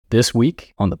This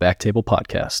week on the Back Table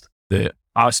Podcast. The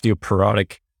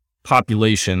osteoporotic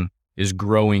population is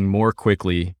growing more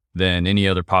quickly than any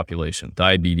other population,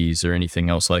 diabetes or anything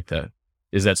else like that.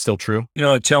 Is that still true?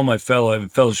 I tell my fellow, I have a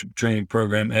fellowship training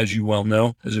program, as you well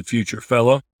know, as a future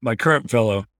fellow. My current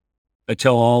fellow, I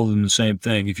tell all of them the same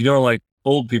thing. If you don't like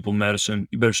old people medicine,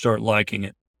 you better start liking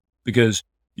it, because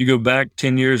you go back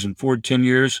 10 years and forward 10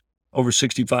 years, over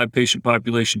 65 patient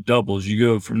population doubles. You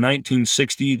go from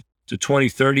 1960 to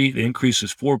 2030, the increase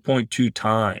is 4.2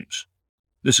 times.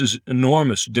 This is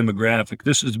enormous demographic.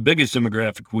 This is the biggest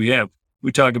demographic we have.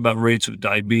 We talk about rates of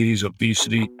diabetes,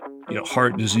 obesity,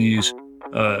 heart disease,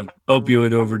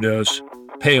 opioid overdose,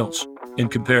 pales in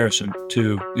comparison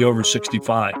to the over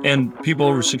 65. And people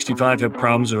over 65 have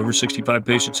problems that over 65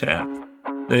 patients have.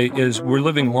 As we're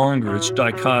living longer, it's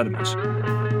dichotomous.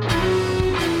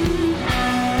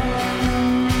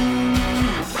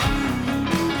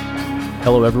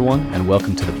 Hello, everyone, and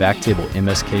welcome to the Back Table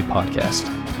MSK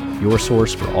Podcast, your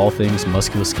source for all things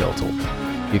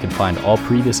musculoskeletal. You can find all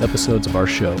previous episodes of our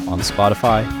show on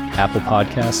Spotify, Apple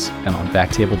Podcasts, and on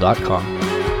backtable.com.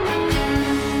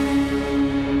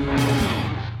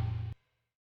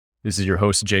 This is your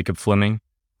host, Jacob Fleming,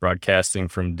 broadcasting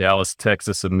from Dallas,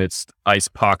 Texas amidst Ice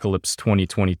Apocalypse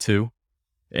 2022.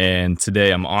 And today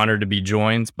I'm honored to be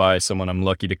joined by someone I'm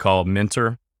lucky to call a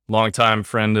mentor, longtime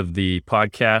friend of the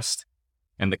podcast,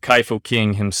 and the Kypho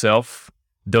King himself,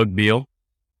 Doug Beall.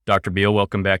 Dr. Beall,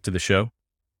 welcome back to the show.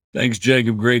 Thanks,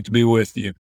 Jacob. Great to be with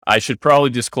you. I should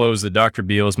probably disclose that Dr.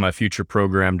 Beall is my future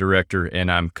program director,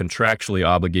 and I'm contractually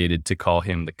obligated to call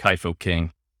him the Kypho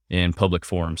King in public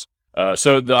forums.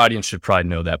 So the audience should probably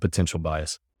know that potential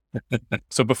bias.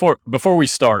 So before we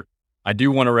start, I do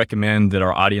want to recommend that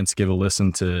our audience give a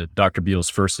listen to Dr.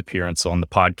 Beall's first appearance on the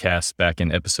podcast back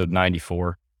in episode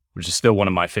 94, which is still one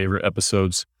of my favorite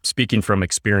episodes. Speaking from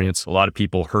experience, a lot of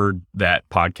people heard that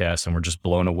podcast and were just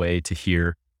blown away to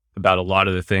hear about a lot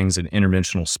of the things in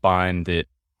interventional spine that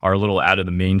are a little out of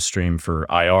the mainstream for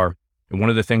IR. And one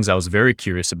of the things I was very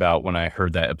curious about when I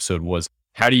heard that episode was,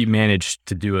 how do you manage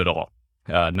to do it all?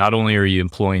 Not only are you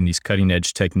employing these cutting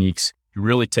edge techniques, you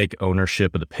really take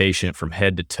ownership of the patient from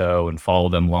head to toe and follow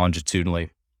them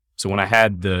longitudinally. So when I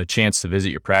had the chance to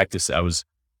visit your practice, I was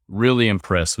really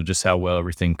impressed with just how well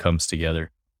everything comes together.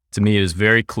 To me, it is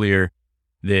very clear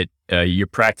that your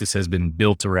practice has been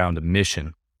built around a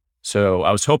mission. So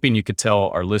I was hoping you could tell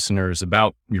our listeners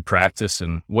about your practice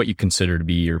and what you consider to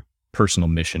be your personal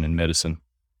mission in medicine.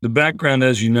 The background,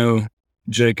 as you know,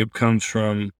 Jacob, comes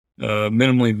from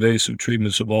minimally invasive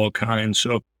treatments of all kinds.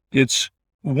 So it's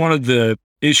one of the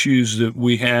issues that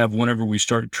we have whenever we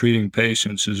start treating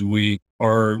patients is we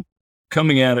are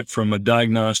coming at it from a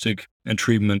diagnostic and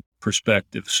treatment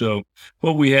perspective. So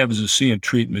what we have is a see and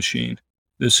treat machine.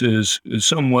 This is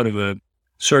somewhat of a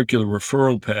circular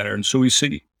referral pattern. So we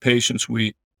see patients,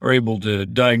 we are able to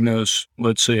diagnose,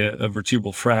 let's say, a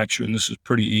vertebral fracture, and this is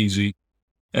pretty easy.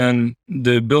 And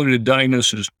the ability to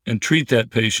diagnose and treat that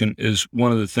patient is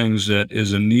one of the things that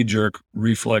is a knee-jerk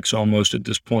reflex almost at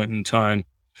this point in time.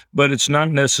 But it's not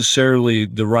necessarily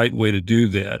the right way to do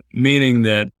that, meaning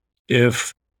that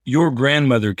if your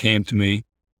grandmother came to me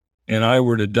and I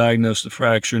were to diagnose the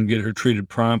fracture and get her treated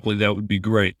promptly, that would be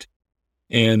great.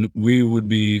 And we would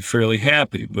be fairly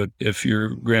happy. But if your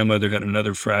grandmother had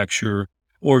another fracture,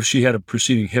 or if she had a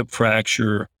preceding hip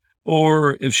fracture,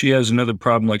 or if she has another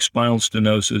problem like spinal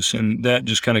stenosis, and that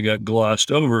just kind of got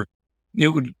glossed over, it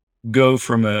would go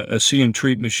from a see and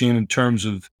treat machine in terms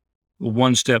of a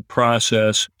one-step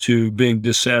process to being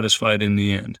dissatisfied in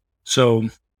the end. So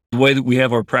the way that we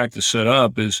have our practice set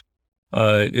up is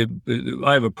I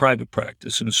have a private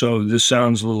practice. And so this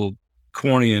sounds a little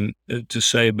corny to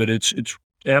say, but it's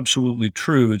absolutely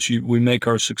true. We make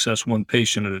our success one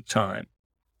patient at a time.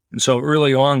 And so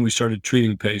early on, we started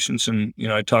treating patients, and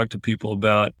I talked to people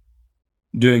about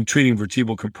treating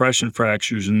vertebral compression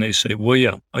fractures, and they say, well,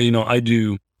 yeah, I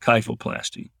do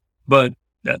kyphoplasty, but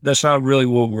that's not really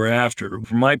what we're after.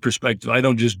 From my perspective, I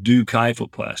don't just do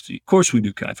kyphoplasty. Of course we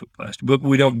do kyphoplasty, but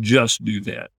we don't just do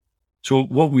that. So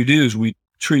what we do is we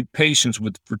treat patients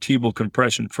with vertebral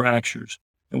compression fractures.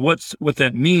 And what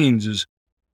that means is,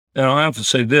 and I have to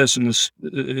say this,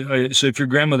 so if your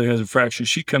grandmother has a fracture,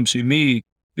 she comes see me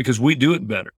because we do it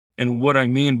better. And what I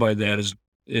mean by that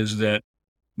is that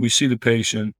we see the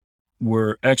patient,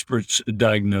 we're experts at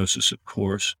diagnosis, of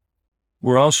course.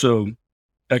 We're also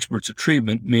experts at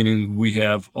treatment, meaning we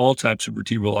have all types of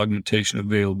vertebral augmentation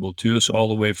available to us, all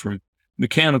the way from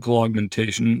mechanical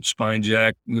augmentation, spine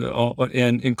jack,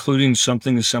 and including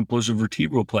something as simple as a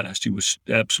vertebroplasty, which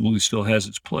absolutely still has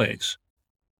its place.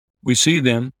 We see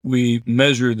them, we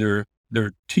measure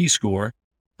their T-score,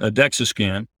 a DEXA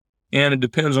scan, and it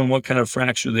depends on what kind of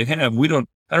fracture they have. I don't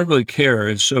really care.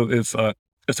 And so if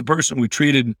the person we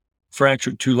treated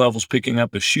fractured 2 levels picking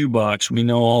up a shoebox, we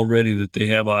know already that they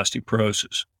have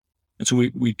osteoporosis. And so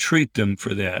we treat them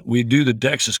for that. We do the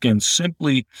DEXA scan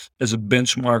simply as a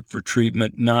benchmark for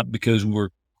treatment, not because we're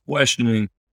questioning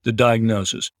the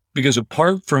diagnosis. Because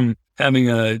apart from having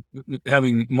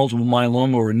multiple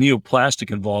myeloma or a neoplastic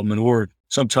involvement or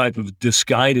some type of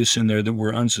discitis in there that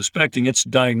we're unsuspecting, it's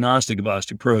diagnostic of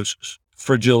osteoporosis,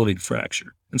 fragility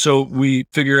fracture. And so we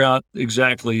figure out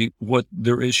exactly what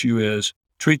their issue is,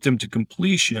 treat them to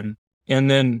completion,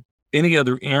 and then any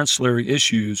other ancillary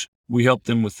issues, we help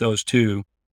them with those too.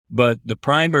 But the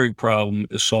primary problem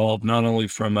is solved not only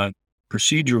from a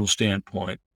procedural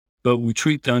standpoint, but we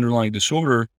treat the underlying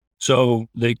disorder so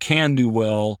they can do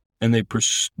well, and they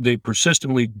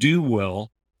persistently do well.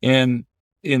 And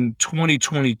in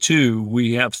 2022,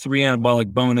 we have 3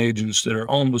 anabolic bone agents that are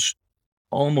almost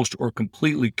or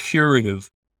completely curative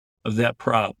of that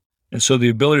problem. And so the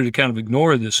ability to kind of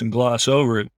ignore this and gloss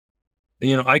over it,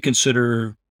 I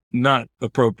consider not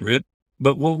appropriate.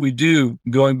 But what we do,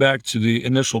 going back to the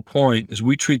initial point, is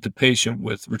we treat the patient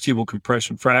with vertebral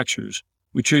compression fractures.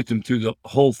 We treat them through the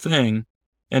whole thing.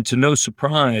 And to no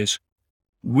surprise,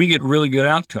 we get really good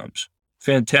outcomes,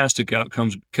 fantastic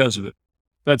outcomes because of it.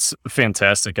 That's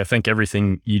fantastic. I think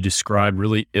everything you described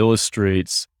really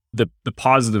illustrates the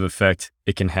positive effect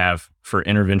it can have for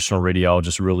interventional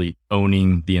radiologists really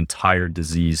owning the entire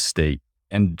disease state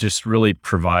and just really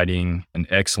providing an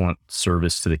excellent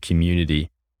service to the community.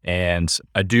 And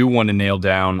I do want to nail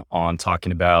down on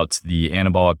talking about the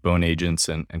anabolic bone agents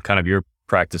and kind of your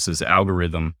practice's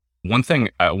algorithm. One thing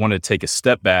I want to take a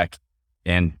step back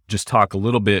and just talk a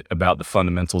little bit about the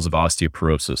fundamentals of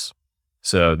osteoporosis.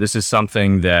 So this is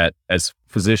something that as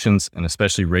physicians and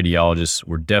especially radiologists,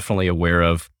 we're definitely aware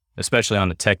of, especially on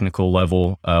a technical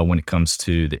level when it comes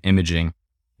to the imaging.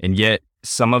 And yet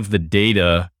some of the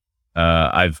data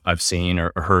I've seen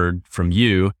or heard from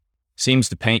you seems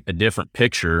to paint a different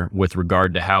picture with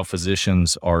regard to how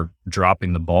physicians are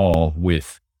dropping the ball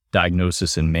with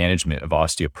diagnosis and management of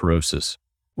osteoporosis.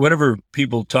 Whenever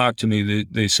people talk to me,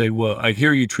 they say, well, I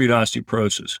hear you treat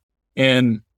osteoporosis,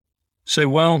 and say,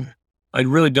 well, I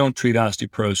really don't treat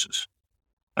osteoporosis.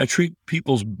 I treat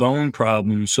people's bone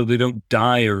problems so they don't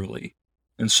die early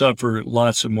and suffer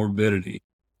lots of morbidity.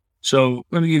 So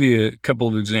let me give you a couple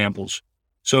of examples.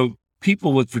 So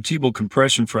people with vertebral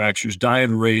compression fractures die at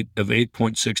a rate of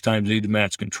 8.6 times E to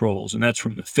match controls, and that's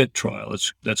from the FIT trial.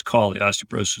 That's called the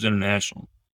Osteoporosis International.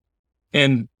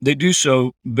 And they do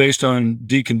so based on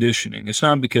deconditioning. It's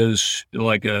not because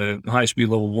like a high-speed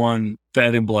level 1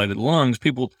 fat embolited lungs.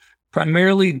 People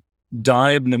primarily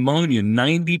die of pneumonia.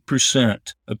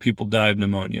 90% of people die of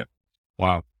pneumonia.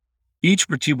 Wow. Each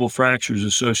vertebral fracture is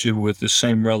associated with the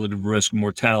same relative risk of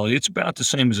mortality. It's about the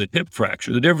same as a hip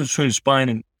fracture. The difference between spine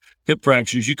and hip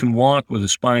fractures, you can walk with a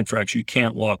spine fracture. You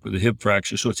can't walk with a hip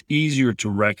fracture. So it's easier to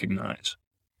recognize.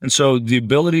 And so the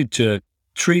ability to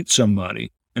treat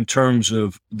somebody in terms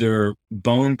of their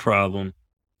bone problem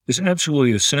is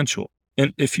absolutely essential.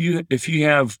 And if you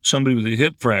have somebody with a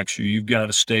hip fracture, you've got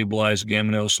to stabilize a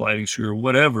Gamma sliding screw or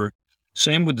whatever.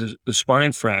 Same with the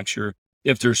spine fracture,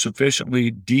 if they're sufficiently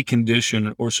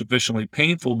deconditioned or sufficiently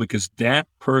painful, because that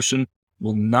person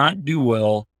will not do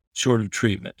well short of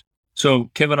treatment. So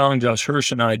Kevin Ong, Josh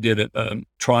Hirsch, and I did a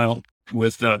trial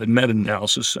with a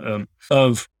meta-analysis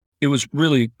of, it was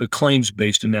really a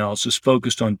claims-based analysis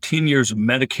focused on 10 years of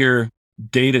Medicare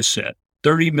data set,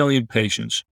 30 million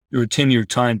patients through a 10-year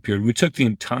time period. We took the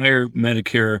entire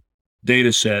Medicare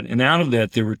data set, and out of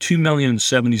that, there were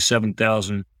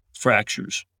 2,077,000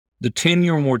 fractures. The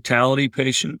 10-year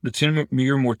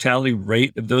mortality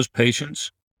rate of those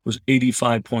patients was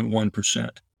 85.1%.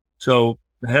 So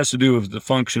it has to do with the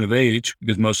function of age,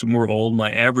 because most of them were old.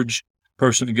 My average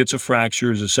person who gets a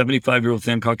fracture is a 75-year-old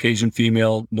thin Caucasian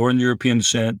female, Northern European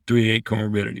descent, 3 to 8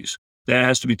 comorbidities. That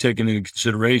has to be taken into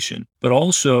consideration. But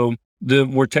also the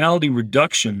mortality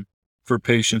reduction for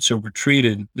patients that were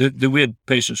treated, we had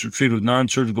patients who were treated with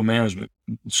non-surgical management,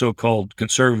 so-called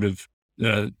conservative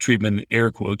treatment, air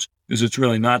quotes, because it's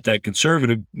really not that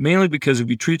conservative, mainly because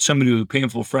if you treat somebody with a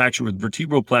painful fracture with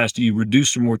vertebroplasty, you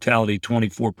reduce their mortality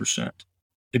 24%.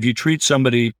 If you treat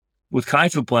somebody with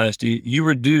kyphoplasty, you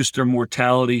reduce their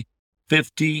mortality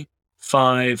 55%.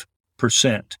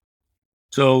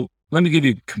 So let me give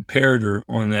you a comparator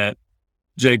on that,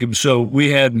 Jacob. So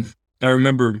I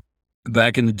remember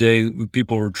back in the day,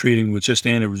 people were treating with just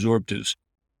antiresorptives.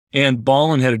 And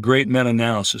Beall had a great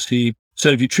meta-analysis. He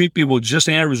said, if you treat people with just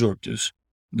antiresorptives,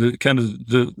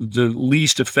 the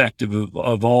least effective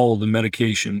of all the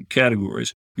medication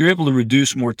categories, you're able to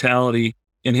reduce mortality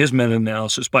in his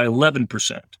meta-analysis by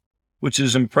 11%, which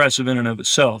is impressive in and of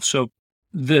itself. So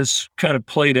this kind of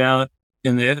played out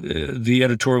in the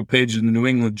editorial page in the New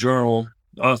England Journal.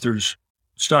 Authors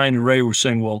Stein and Ray were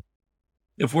saying, well,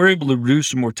 if we're able to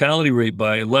reduce the mortality rate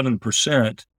by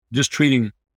 11%, just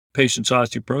treating patients'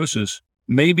 osteoporosis,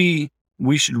 maybe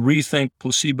we should rethink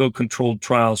placebo-controlled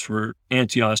trials for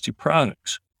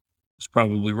anti-osteoporotics. It's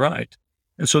probably right.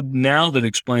 And so now that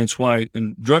explains why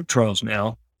in drug trials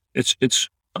now, it's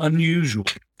unusual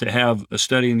to have a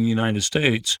study in the United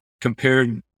States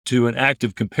compared to an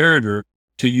active comparator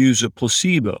to use a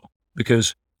placebo,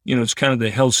 because, it's kind of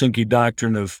the Helsinki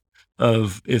doctrine of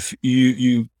if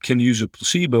you can use a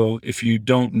placebo if you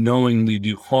don't knowingly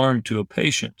do harm to a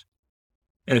patient.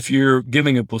 And if you're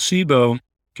giving a placebo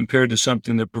compared to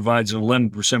something that provides an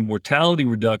 11% mortality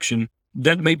reduction,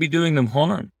 that may be doing them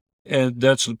harm. And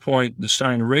that's the point that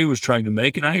Stein and Ray was trying to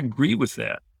make, and I agree with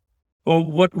that. Well,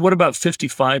 what about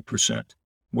 55%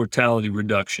 mortality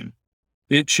reduction?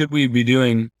 Should we be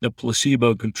doing a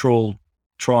placebo-controlled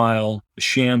trial, a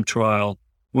sham trial,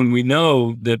 when we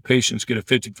know that patients get a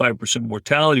 55%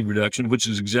 mortality reduction, which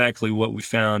is exactly what we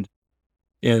found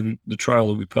in the trial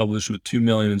that we published with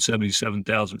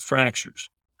 2,077,000 fractures.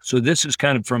 So this is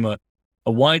kind of from a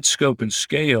wide scope and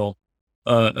scale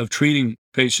of treating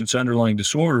patients' underlying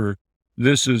disorder.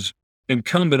 This is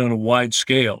incumbent on a wide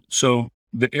scale. So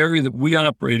the area that we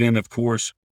operate in, of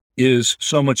course, is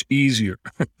so much easier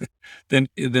than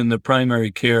the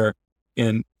primary care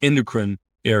and endocrine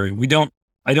area.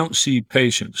 I don't see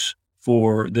patients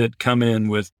that come in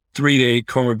with 3 to 8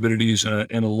 comorbidities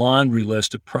and a laundry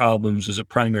list of problems as a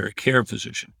primary care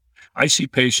physician. I see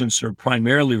patients that are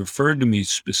primarily referred to me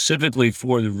specifically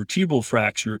for the vertebral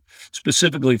fracture,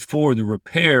 specifically for the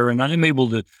repair, and I'm able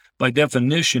to, by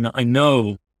definition, I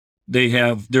know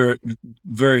they're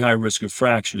very high risk of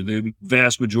fracture. The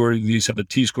vast majority of these have a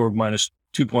T-score of minus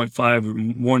 2.5 or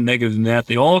more negative than that.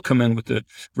 They all come in with the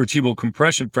vertebral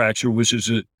compression fracture, which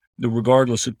is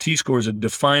regardless of T-score, is a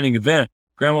defining event.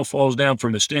 Grandma falls down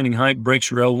from a standing height, breaks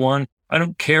her L1. I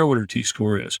don't care what her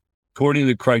T-score is. According to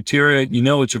the criteria,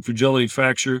 it's a fragility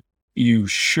fracture. You're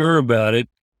sure about it,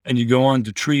 and you go on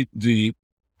to treat the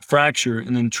fracture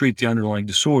and then treat the underlying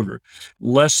disorder.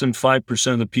 Less than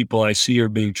 5% of the people I see are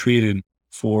being treated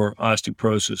for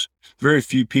osteoporosis. Very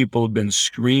few people have been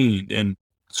screened. And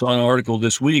saw an article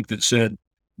this week that said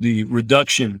the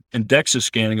reduction in DEXA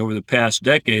scanning over the past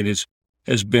decade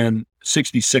has been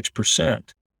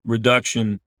 66%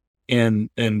 reduction in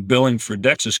billing for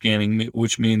DEXA scanning,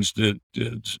 which means that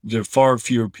there are far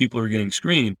fewer people are getting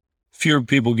screened. Fewer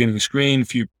people getting screened,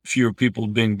 fewer people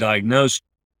being diagnosed.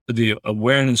 The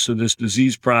awareness of this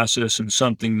disease process and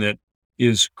something that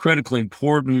is critically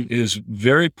important is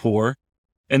very poor.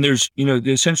 And there's,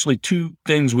 essentially 2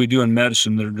 things we do in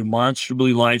medicine that are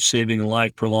demonstrably life-saving and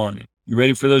life-prolonging. You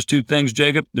ready for those 2 things,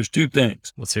 Jacob? There's 2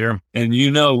 things. Let's hear them. And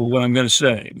you know what I'm going to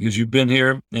say because you've been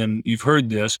here and you've heard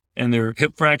this, and they're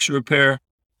hip fracture repair,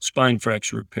 spine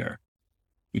fracture repair.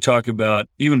 We talk about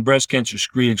even breast cancer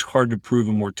screening is hard to prove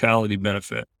a mortality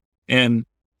benefit. And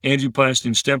angioplasty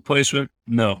and stent placement,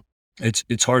 no,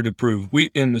 it's hard to prove.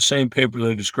 In the same paper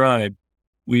that I described,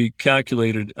 we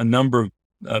calculated a number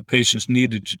of patients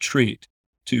needed to treat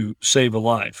to save a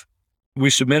life. We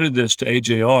submitted this to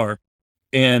AJR,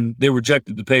 and they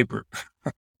rejected the paper.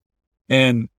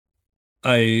 And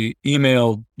I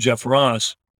emailed Jeff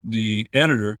Ross, the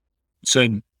editor,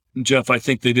 said, Jeff, I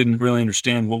think they didn't really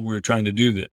understand what we were trying to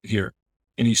do here.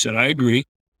 And he said, I agree.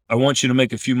 I want you to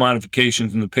make a few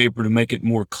modifications in the paper to make it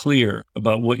more clear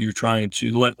about what you're trying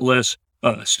to, less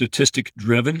statistic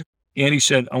driven. And he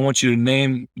said, I want you to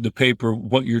name the paper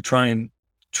what you're trying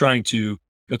to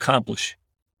accomplish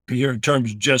here in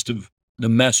terms just of the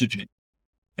messaging.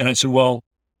 And I said, well,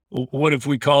 what if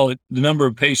we call it the number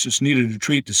of patients needed to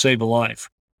treat to save a life?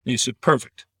 And he said,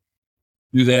 perfect.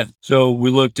 Do that. So we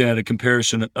looked at a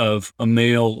comparison of a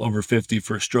male over 50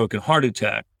 for a stroke and heart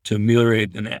attack to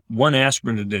ameliorate 1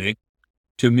 aspirin a day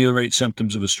to ameliorate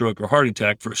symptoms of a stroke or heart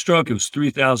attack. For a stroke, it was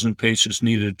 3,000 patients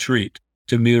needed to treat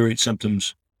to ameliorate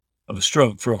symptoms of a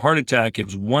stroke. For a heart attack, it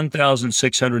was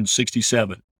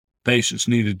 1,667 patients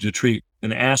needed to treat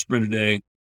an aspirin a day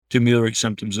to ameliorate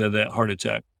symptoms of that heart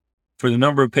attack. For the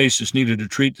number of patients needed to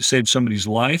treat to save somebody's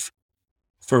life,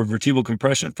 for a vertebral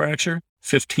compression fracture,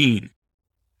 15.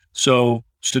 So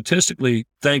statistically,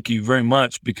 thank you very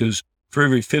much, because for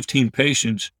every 15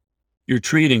 patients you're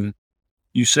treating,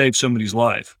 you save somebody's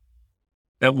life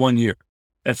at 1 year.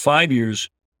 At 5 years,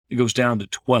 it goes down to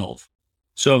 12.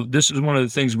 So this is one of the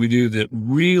things we do that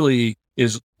really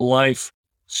is life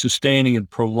sustaining and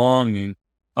prolonging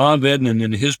Ednan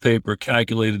in his paper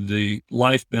calculated the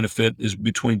life benefit is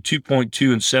between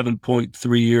 2.2 and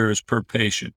 7.3 years per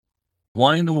patient.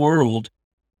 Why in the world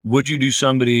would you do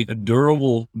somebody a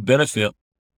durable benefit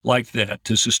like that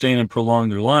to sustain and prolong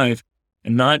their life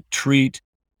and not treat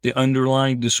the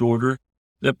underlying disorder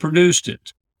that produced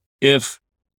it? If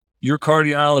your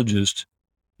cardiologist,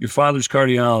 your father's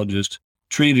cardiologist,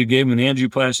 gave him an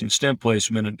angioplasty and stent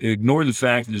placement and ignored the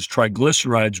fact that his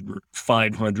triglycerides were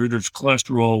 500 or his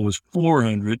cholesterol was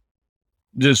 400,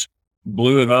 just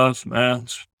blew it off,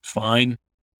 it's fine,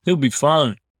 he'll be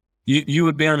fine. You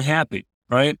would be unhappy,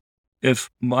 right? If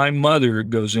my mother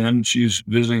goes in, she's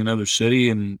visiting another city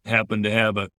and happened to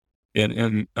have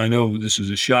and I know this is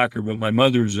a shocker, but my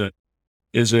mother is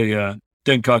a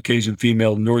thin Caucasian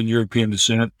female, Northern European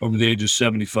descent, over the age of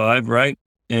 75, right?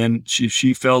 And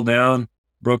she fell down,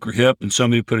 broke her hip, and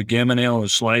somebody put a gamma nail on a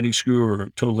sliding screw or a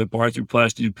total hip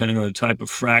arthroplasty, depending on the type of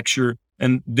fracture,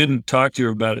 and didn't talk to her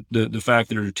about it, the fact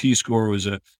that her T-score was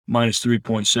a minus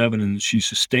 3.7 and she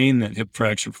sustained that hip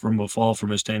fracture from a fall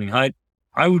from a standing height,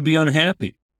 I would be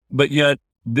unhappy. But yet,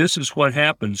 this is what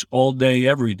happens all day,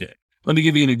 every day. Let me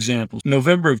give you an example.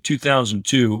 November of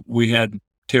 2002, we had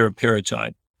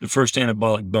teriparatide, the first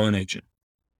anabolic bone agent.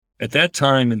 At that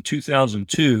time in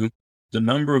 2002, the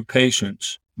number of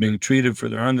patients being treated for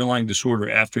their underlying disorder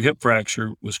after hip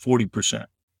fracture was 40%.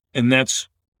 And that's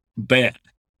bad.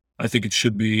 I think it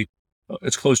should be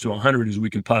as close to 100 as we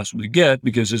can possibly get,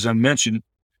 because as I mentioned,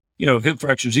 hip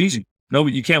fracture is easy. No,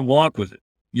 but you can't walk with it.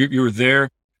 You're there,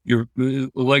 your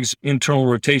legs internal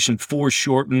rotation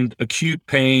foreshortened, acute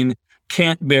pain,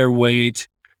 can't bear weight,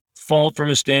 fall from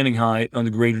a standing height on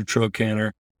the greater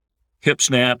trochanter, hip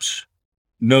snaps,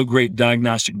 no great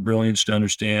diagnostic brilliance to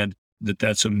understand that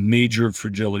that's a major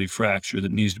fragility fracture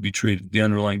that needs to be treated, the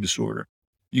underlying disorder.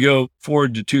 You go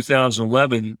forward to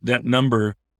 2011, that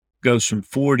number goes from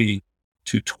 40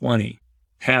 to 20,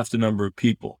 half the number of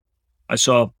people. I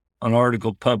saw an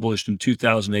article published in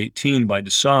 2018 by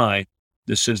Desai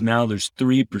that says now there's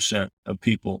 3% of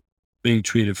people being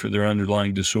treated for their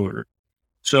underlying disorder.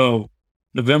 So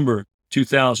November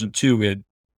 2002, we had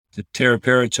the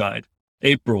teriparatide.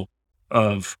 April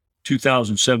of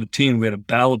 2017, we had a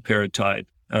baloparatide,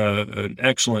 an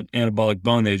excellent anabolic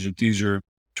bone agent. These are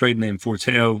trade name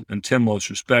Forteo and Tymlos,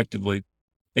 respectively.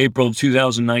 April of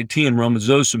 2019,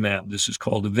 romosozumab. This is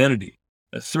called Evenity,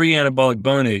 3 anabolic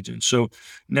bone agents. So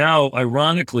now,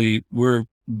 ironically, we're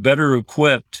better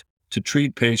equipped to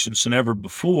treat patients than ever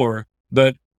before,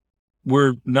 but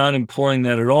we're not employing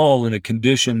that at all in a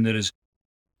condition that is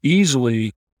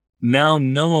easily now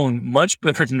known, much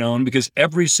better known, because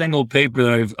every single paper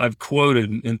that I've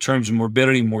quoted in terms of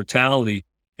morbidity, mortality,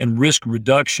 and risk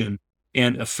reduction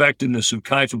and effectiveness of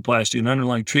kyphoplasty and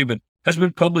underlying treatment has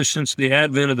been published since the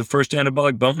advent of the first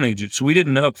anabolic bone agent. So we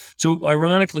didn't know. So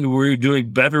ironically, we were doing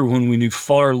better when we knew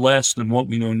far less than what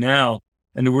we know now,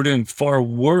 and we're doing far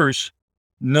worse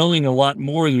knowing a lot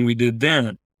more than we did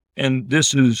then. And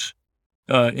this is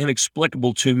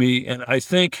inexplicable to me. And I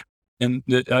think, and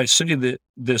I say that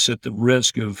this at the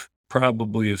risk of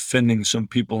probably offending some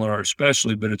people in our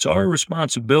specialty, but it's our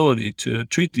responsibility to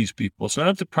treat these people. It's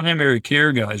not the primary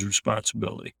care guy's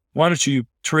responsibility. Why don't you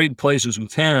trade places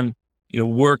with him,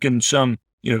 work in some,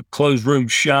 closed room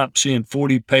shop, seeing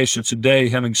 40 patients a day,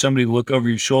 having somebody look over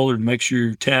your shoulder and make sure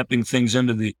you're tapping things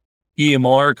into the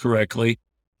EMR correctly.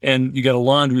 And you got a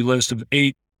laundry list of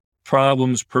 8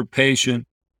 problems per patient.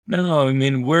 No, I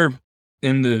mean, we're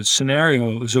in the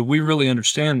scenario is that we really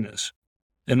understand this,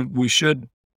 and we should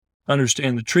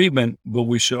understand the treatment, but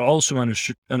we should also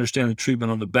understand the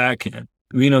treatment on the back end.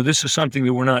 This is something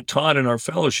that we're not taught in our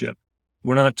fellowship.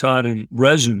 We're not taught in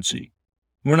residency.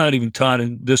 We're not even taught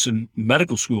in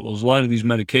medical schools. A lot of these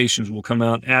medications will come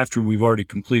out after we've already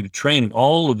completed training.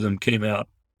 All of them came out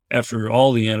after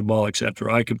all the anabolics after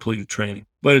I completed training.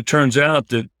 But it turns out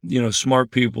that,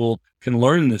 smart people can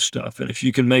learn this stuff. And if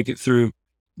you can make it through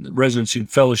residency and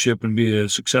fellowship and be a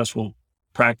successful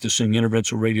practicing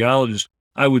interventional radiologist,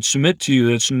 I would submit to you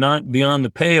that it's not beyond the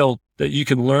pale that you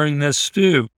can learn this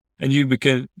too. And you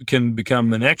can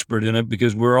become an expert in it,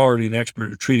 because we're already an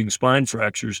expert at treating spine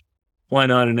fractures. Why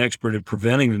not an expert at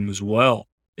preventing them as well?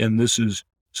 And this is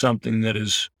something that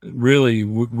is really,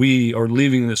 we are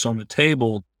leaving this on the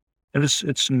table, and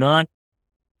it's not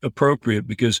appropriate,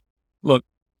 because look,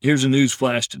 here's a news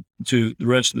flash to the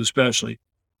rest of the specialty.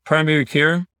 Primary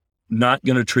care, not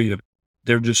going to treat them.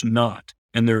 They're just not.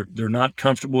 And they're not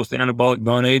comfortable with anabolic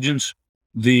bone agents.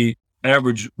 The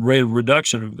average rate of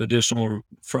reduction of additional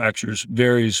fractures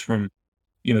varies from,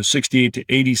 68 to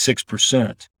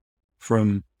 86%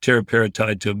 from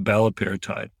teriparatide to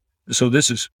baloparatide. So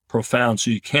this is profound.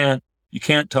 So you can't You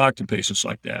can't talk to patients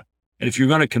like that. And if you're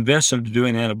going to convince them to do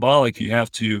an anabolic, you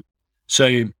have to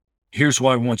say, here's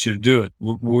why I want you to do it.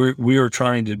 We are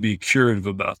trying to be curative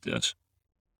about this,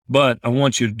 but I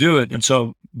want you to do it. And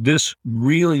so this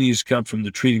really needs to come from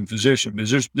the treating physician,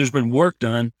 because there's been work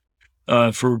done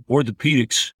for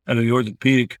orthopedics out of the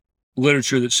orthopedic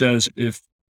literature that says if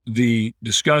the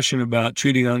discussion about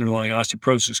treating underlying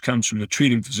osteoporosis comes from the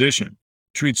treating physician,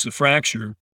 treats the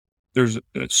fracture, there's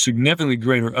a significantly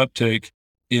greater uptake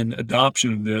in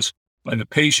adoption of this by the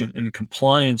patient and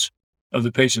compliance of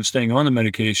the patient staying on the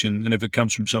medication than if it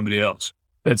comes from somebody else.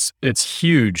 It's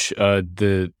huge,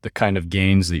 the kind of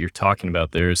gains that you're talking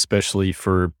about there, especially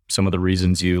for some of the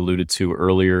reasons you alluded to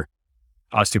earlier.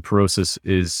 Osteoporosis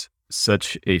is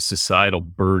such a societal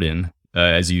burden.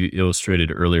 As you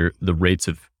illustrated earlier, the rates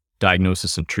of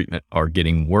diagnosis and treatment are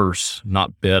getting worse,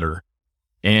 not better.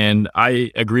 And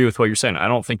I agree with what you're saying. I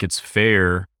don't think it's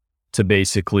fair to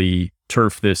basically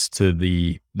turf this to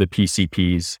the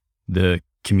PCPs, the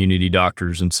community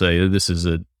doctors, and say this is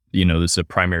a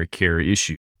primary care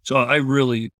issue. So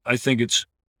I think it's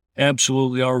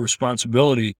absolutely our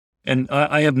responsibility, and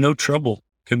I have no trouble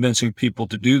convincing people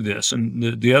to do this.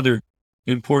 And the other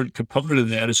important component of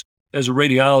that is, as a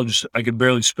radiologist, I could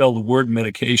barely spell the word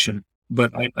medication,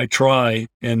 but I try,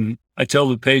 and I tell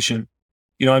the patient,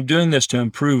 I'm doing this to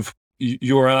improve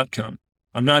your outcome.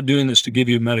 I'm not doing this to give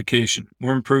you medication.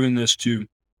 We're improving this to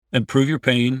improve your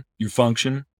pain, your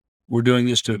function. We're doing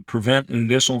this to prevent an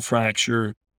additional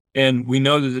fracture. And we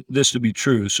know that this to be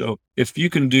true. So if you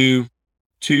can do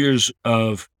 2 years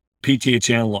of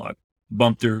PTH analog,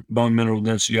 bump their bone mineral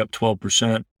density up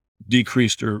 12%,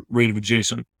 decrease their rate of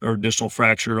adjacent or additional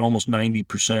fracture almost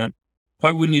 90%,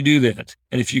 why wouldn't you do that?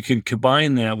 And if you can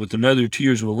combine that with another 2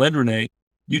 years of alendronate,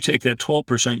 you take that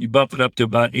 12%, you bump it up to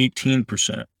about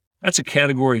 18%. That's a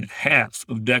category and a half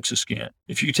of DEXA-scan.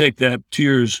 If you take that 2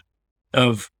 years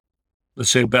of, let's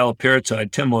say,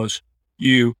 baloperitide, Tymlos,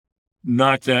 you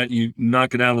knock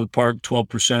it out of the park,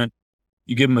 12%.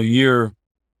 You give them a year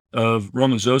of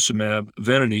romosozumab,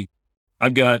 Evenity.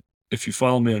 I've got, if you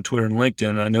follow me on Twitter and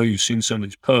LinkedIn, I know you've seen some of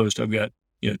these posts, I've got,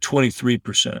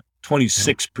 23%,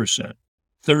 26%,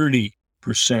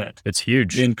 30%. It's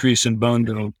huge. Increase in bone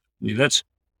mineral. That's,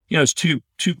 it's two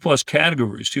plus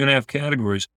categories, 2.5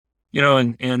 categories,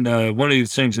 and one of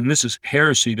these things, and this is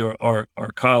heresy to our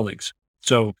colleagues.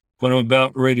 So what I'm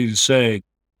about ready to say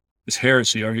is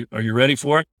heresy. Are you ready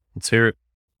for it? Let's hear it.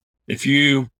 If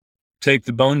you take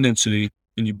the bone density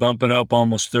and you bump it up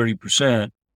almost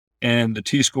 30% and the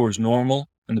T-score is normal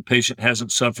and the patient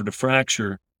hasn't suffered a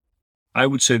fracture, I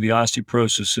would say the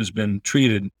osteoporosis has been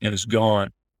treated and is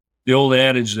gone. The old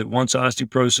adage that once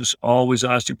osteoporosis, always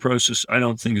osteoporosis, I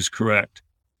don't think is correct.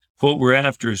 What we're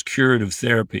after is curative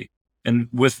therapy. And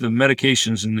with the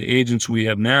medications and the agents we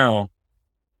have now,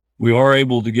 we are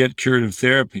able to get curative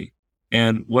therapy.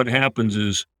 And what happens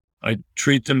is I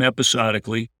treat them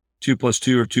episodically,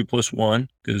 2+2 or 2+1,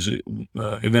 because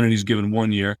Evenity is given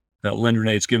 1 year. That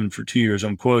alendronate is given for 2 years.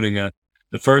 I'm quoting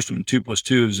the first one,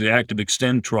 2+2, is the Active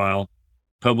Extend trial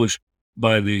published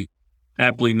by the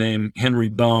aptly named Henry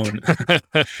Bone.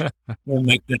 We'll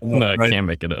make that up, No, right? I can't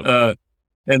make it up.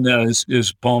 And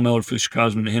is Paul Miller, Fisher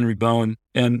Cosman, and Henry Bowen.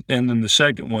 And then the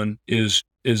second one is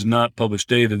not published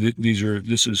data.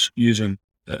 This is using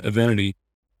Evenity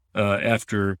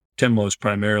after Tymlos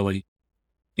primarily.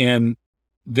 And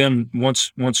then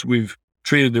once we've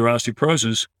treated their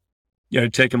osteoporosis,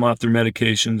 take them off their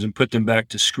medications and put them back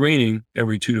to screening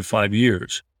every 2 to 5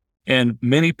 years. And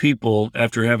many people,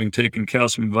 after having taken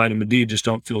calcium and vitamin D, just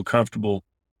don't feel comfortable.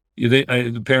 They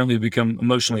apparently become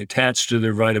emotionally attached to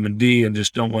their vitamin D and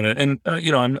just don't want to. And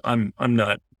I'm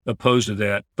not opposed to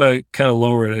that, but I kind of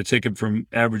lower it. I take it from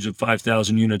average of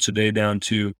 5,000 units a day down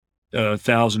to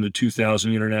 1,000 to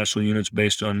 2,000 international units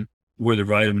based on where their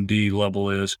vitamin D level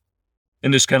is,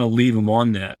 and just kind of leave them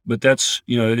on that. But that's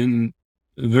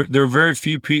there are very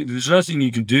few people. There's nothing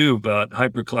you can do about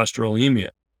hypercholesterolemia.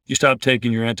 You stop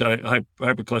taking your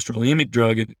anti-hypercholesterolemic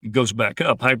drug, it goes back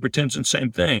up. Hypertension, same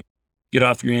thing. Get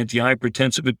off your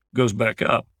antihypertensive, it goes back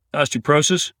up.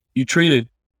 Osteoporosis, you treat it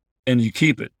and you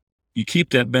keep it. You keep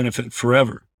that benefit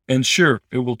forever. And sure,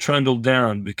 it will trundle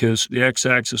down because the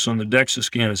x-axis on the DEXA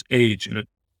scan is age, and it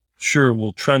sure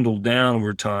will trundle down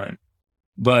over time.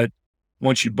 But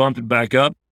once you bump it back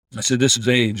up, I said this is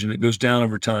age, and it goes down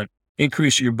over time.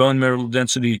 Increase your bone mineral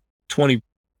density 20%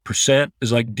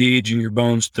 is like de-aging your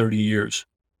bones 30 years.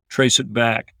 Trace it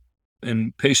back.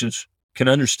 And patients can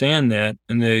understand that,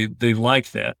 and they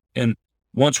like that. And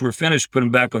once we're finished, put them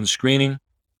back on the screening,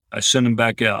 I send them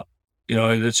back out.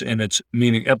 It's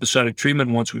meaning episodic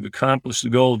treatment. Once we've accomplished the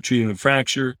goal of treating the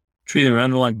fracture, treating their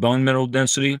underlying bone mineral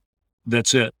density,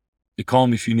 that's it. You call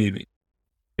me if you need me.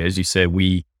 As you said,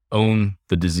 we own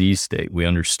the disease state. We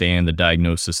understand the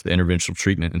diagnosis, the interventional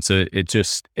treatment. And so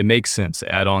it makes sense to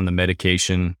add on the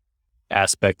medication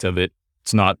aspect of it.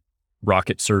 It's not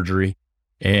rocket surgery.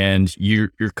 And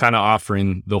you're kind of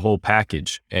offering the whole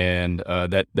package. And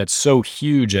that's so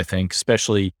huge, I think,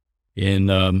 especially in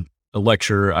a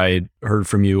lecture I heard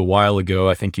from you a while ago.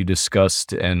 I think you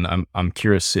discussed, and I'm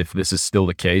curious if this is still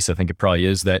the case. I think it probably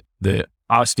is, that the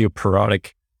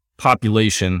osteoporotic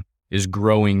population is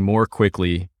growing more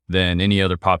quickly than any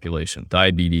other population,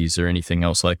 diabetes or anything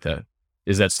else like that.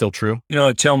 Is that still true?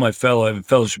 I tell my fellow, I have a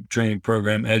fellowship training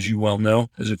program, as you well know,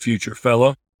 as a future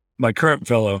fellow. My current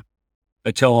fellow,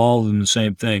 I tell all of them the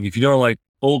same thing. If you don't like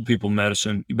old people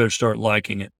medicine, you better start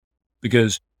liking it,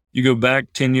 because you go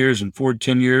back 10 years and forward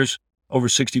 10 years, over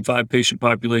 65 patient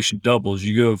population doubles.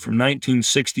 You go from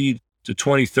 1960 to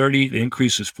 2030, the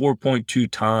increase is 4.2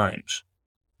 times.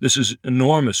 This is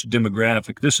enormous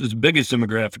demographic. This is the biggest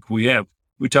demographic we have.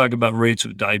 We talk about rates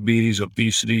of diabetes,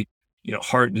 obesity,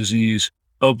 heart disease,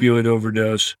 opioid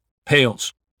overdose,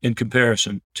 pales in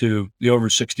comparison to the over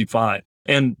 65.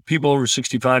 And people over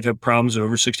 65 have problems that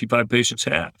over 65 patients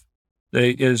have.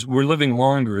 We're living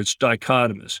longer. It's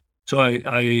dichotomous. So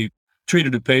I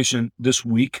treated a patient this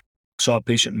week, saw a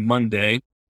patient Monday,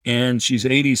 and she's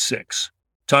 86.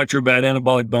 Talked to her about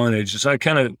anabolic bone age. So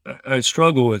I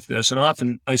struggle with this. And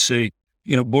often I say,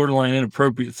 borderline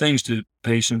inappropriate things to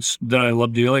patients that I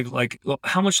love to like,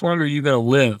 how much longer are you going to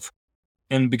live?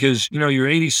 And because, you're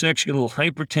 86, you get a little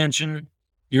hypertension,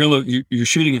 you're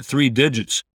shooting at 3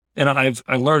 digits. And I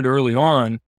learned early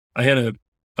on, I had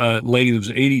a lady that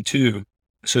was 82,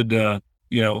 said,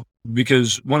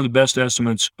 because one of the best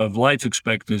estimates of life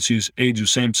expectancy is age of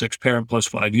same-sex parent plus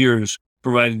 5 years,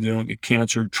 provided they don't get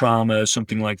cancer, trauma,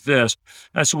 something like this.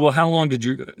 I said, well, how long did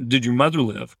your mother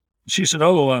live? She said,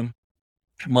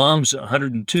 mom's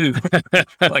 102.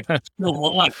 Like, still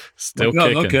alive. Still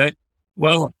kicking. Okay.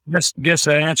 Well, guess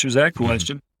that answers that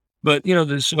question. But,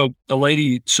 so a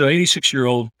lady,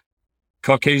 86-year-old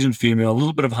Caucasian female, a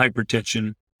little bit of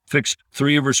hypertension, fixed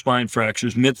 3 of her spine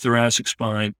fractures, mid-thoracic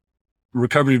spine,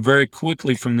 recovered very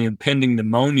quickly from the impending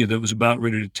pneumonia that was about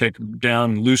ready to take her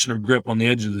down and loosen her grip on the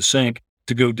edge of the sink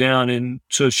to go down. And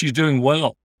so she's doing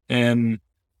well. And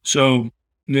so,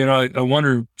 I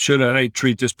wonder, should I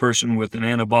treat this person with an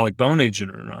anabolic bone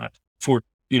agent or not for,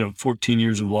 14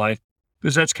 years of life?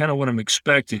 Because that's kind of what I'm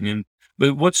expecting.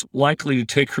 But what's likely to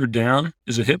take her down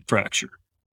is a hip fracture.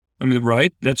 I mean,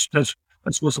 right? That's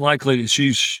what's likely.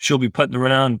 She'll be putting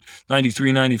around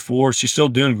 93, 94. She's still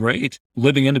doing great,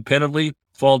 living independently,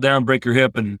 fall down, break her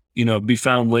hip, and, be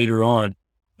found later on,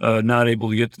 not able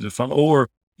to get to the phone, or,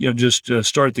 just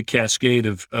start the cascade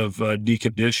of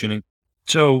deconditioning.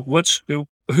 So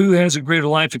who has a greater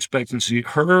life expectancy,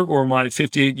 her or my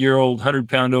 58-year-old,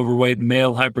 100-pound overweight,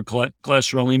 male,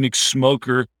 hypercholesterolemic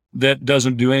smoker that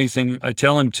doesn't do anything I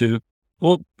tell him to?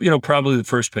 Well, probably the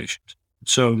first patient.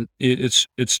 So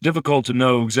it's difficult to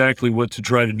know exactly what to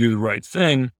try to do the right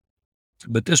thing.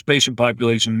 But this patient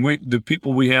population, the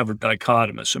people we have are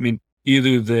dichotomous. I mean,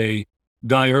 either they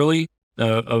die early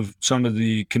of some of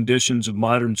the conditions of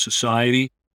modern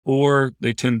society, or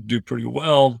they tend to do pretty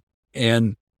well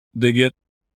and they get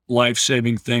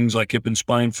life-saving things like hip and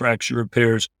spine fracture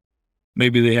repairs.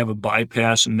 Maybe they have a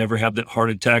bypass and never have that heart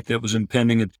attack that was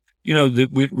impending. And,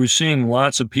 we're seeing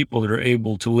lots of people that are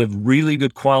able to live really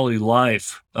good quality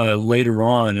life later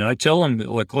on. And I tell them,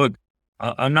 look,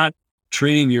 I'm not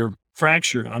treating your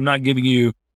fracture. I'm not giving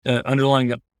you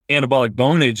underlying anabolic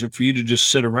bone agent for you to just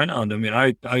sit around. I mean,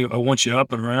 I want you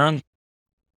up and around.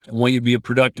 I want you to be a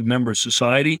productive member of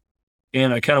society.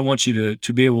 And I kind of want you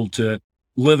to be able to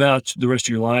live out the rest of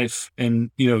your life.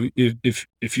 And,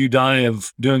 if you die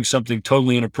of doing something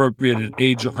totally inappropriate at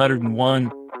age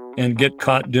 101 and get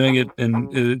caught doing it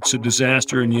and it's a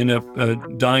disaster and you end up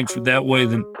dying for that way,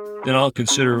 then I'll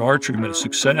consider our treatment a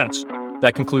success.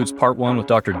 That concludes part 1 with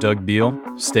Dr. Doug Beall.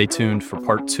 Stay tuned for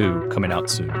part 2 coming out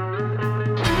soon.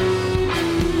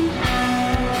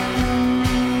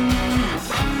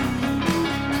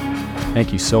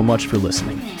 Thank you so much for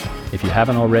listening. If you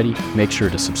haven't already, make sure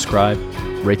to subscribe,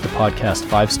 rate the podcast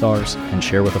 5 stars, and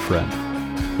share with a friend.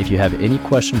 If you have any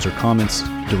questions or comments,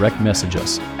 direct message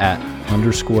us at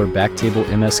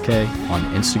 _BacktableMSK on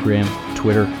Instagram,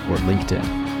 Twitter, or LinkedIn.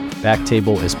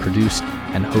 Backtable is produced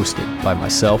and hosted by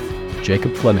myself,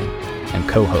 Jacob Fleming, and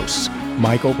co-hosts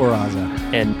Michael Barraza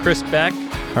and Chris Beck.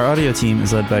 Our audio team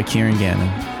is led by Kieran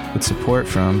Gannon, with support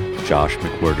from Josh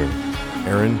McWhirter,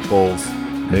 Aaron Bowles,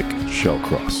 Nick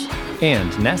Shellcross,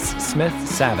 and Ness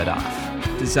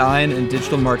Smith-Savadoff. design and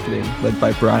digital marketing led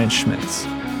by Brian Schmitz.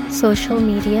 Social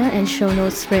media and show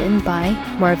notes written by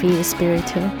Marvi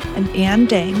Espiritu and Ann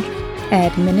Dang.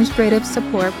 Administrative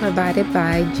support provided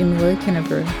by Jamila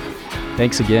Kennebrew.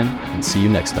 Thanks again, and see you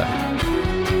next time.